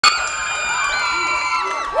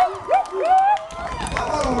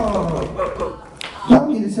Y'all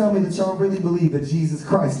mean to tell me that y'all really believe that Jesus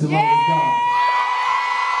Christ alone is God?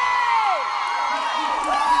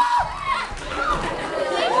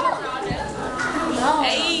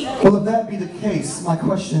 Well, if that be the case, my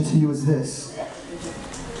question to you is this.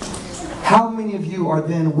 How many of you are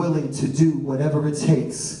then willing to do whatever it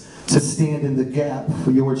takes to stand in the gap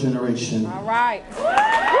for your generation? All right.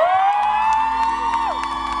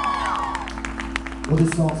 Well,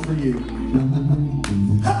 this song's for you.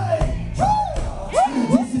 Hey!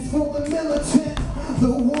 This is for the militant,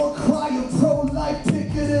 the war cry of pro-life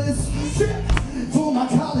picketers. For my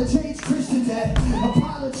college-age Christian that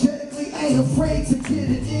apologetically ain't afraid to get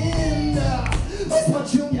it in. It's my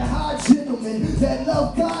junior high gentlemen that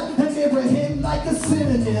love God and mirror Him like a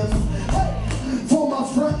synonym. Hey! For my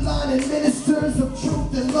frontline and ministers of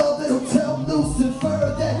truth and love that'll tell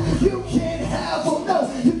Lucifer that you can't have them, no,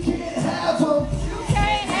 you can't have them.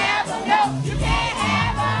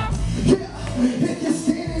 If you're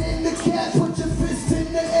standing in the gap, put your fist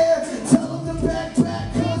in the air. Tell them to back,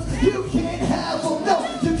 cause you can't have them. No,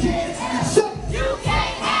 you can't. You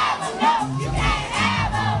can't have them. No, you can't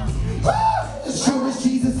have them. As sure as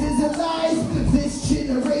Jesus is alive, this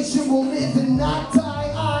generation will live and not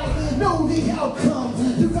die. I know the outcome.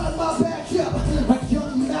 You got my back up, like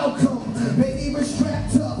young Malcolm. Baby, we're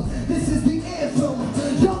strapped up. This is the anthem.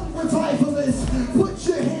 Young revivalists, put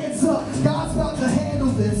your hands up. God's about to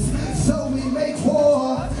handle this. So we make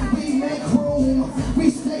war, we make room, we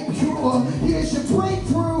stay pure. Here's your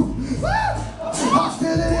breakthrough. I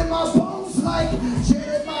feel it in my bones like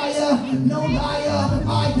Jeremiah, no liar.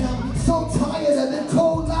 I am so tired of them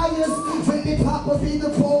cold liars. When they pop up be the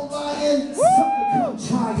bold lion, sucker come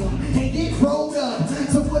try 'em and get rolled up.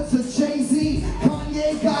 So what's a Jay-Z,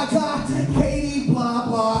 Kanye, Gaga, Katie, blah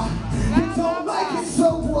blah. You don't like it,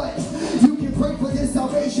 so what? You can pray for your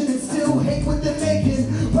salvation and still hate what they're making.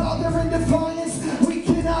 While they're in defiance, we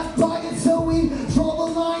cannot buy it, so we draw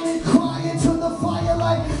the line and cry into the fire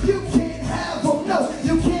like you can't have them, no,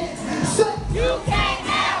 you can't. Say, you can't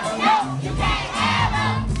have them, no, you can't have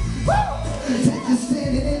them. If you're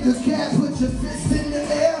standing in the gap, put your fist in the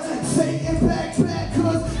air, say it back,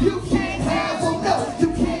 cause you can't have them, no,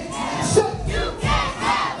 you can't. Say, you can't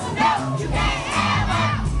have them, no, you can't have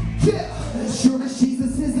them. Yeah, as sure as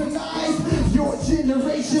Jesus is alive, your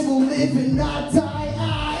generation will live and not die.